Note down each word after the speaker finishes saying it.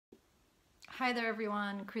Hi there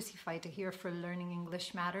everyone, Chrissy Feita here for Learning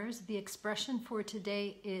English Matters. The expression for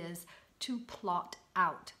today is to plot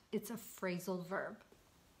out. It's a phrasal verb.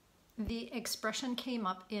 The expression came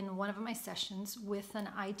up in one of my sessions with an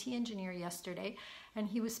IT engineer yesterday, and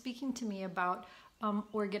he was speaking to me about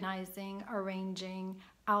organizing, arranging,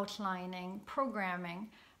 outlining, programming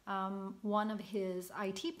one of his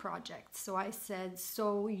IT projects. So I said,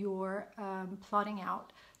 so you're plotting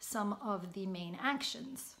out some of the main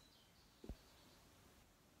actions.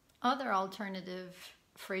 Other alternative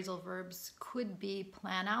phrasal verbs could be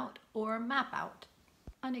plan out or map out.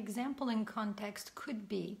 An example in context could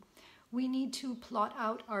be, we need to plot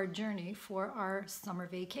out our journey for our summer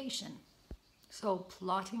vacation. So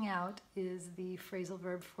plotting out is the phrasal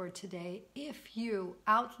verb for today. If you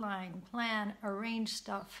outline, plan, arrange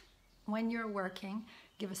stuff when you're working,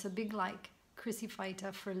 give us a big like. Chrissy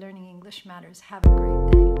Feita for Learning English Matters. Have a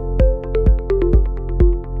great day.